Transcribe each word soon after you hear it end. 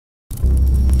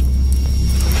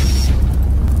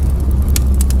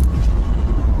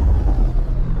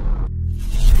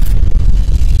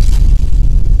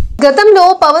గతంలో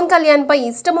పవన్ కళ్యాణ్ పై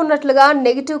ఇష్టం ఉన్నట్లుగా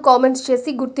నెగటివ్ కామెంట్స్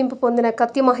చేసి గుర్తింపు పొందిన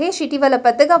కత్తి మహేష్ ఇటీవల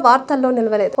పెద్దగా వార్తల్లో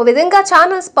నిలవలేదు. ఓ విధంగా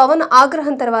ఛానల్స్ పవన్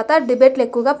ఆగ్రహం తర్వాత డిబేట్లు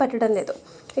ఎక్కువగా పెట్టడం లేదు.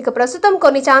 ఇక ప్రస్తుతం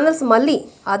కొన్ని ఛానల్స్ మళ్ళీ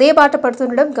అదే బాట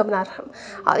పడుతుండడం గమనార్హం.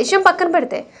 ఆ విషయం పక్కన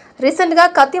పెడితే రీసెంట్ గా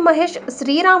కత్తి మహేష్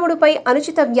శ్రీరాముడిపై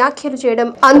అనుచిత వ్యాఖ్యలు చేయడం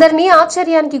అందరినీ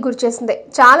ఆశ్చర్యానికి గురిచేసింది.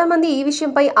 చాలా మంది ఈ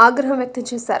విషయంపై ఆగ్రహం వ్యక్తం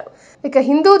చేశారు. ఇక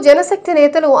హిందూ జనశక్తి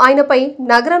నేతలు ఆయనపై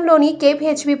నగరంలోని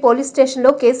కేపీహెచ్బీ పోలీస్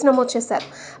స్టేషన్లో కేసు నమోదు చేశారు.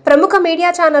 ప్రముఖ మీడియా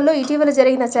ఛానల్లో ఇటీవల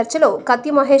జరిగిన చర్చలో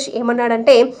కత్తి మహేష్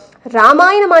ఏమన్నాడంటే,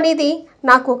 రామాయణం అనేది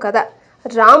నాకు కథ,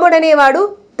 రాముడనేవాడు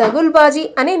దగుల్బాజీ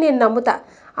అని నేను నమ్ముతా.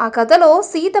 ఆ కథలో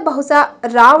సీత బహుశా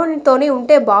రావణునితోనే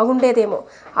ఉంటే బాగుండేదేమో,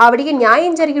 ఆవిడికి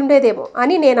న్యాయం జరిగి ఉండేదేమో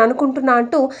అని నేను అనుకుంటున్నా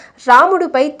అంటూ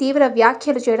రాముడిపై తీవ్ర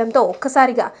వ్యాఖ్యలు చేయడంతో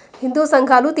ఒక్కసారిగా హిందూ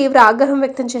సంఘాలు తీవ్ర ఆగ్రహం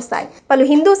వ్యక్తం చేస్తాయి. పలు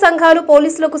హిందూ సంఘాలు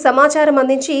పోలీసులకు సమాచారం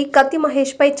అందించి కత్తి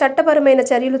మహేష్ పై చట్టపరమైన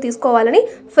చర్యలు తీసుకోవాలని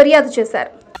ఫిర్యాదు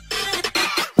చేశారు.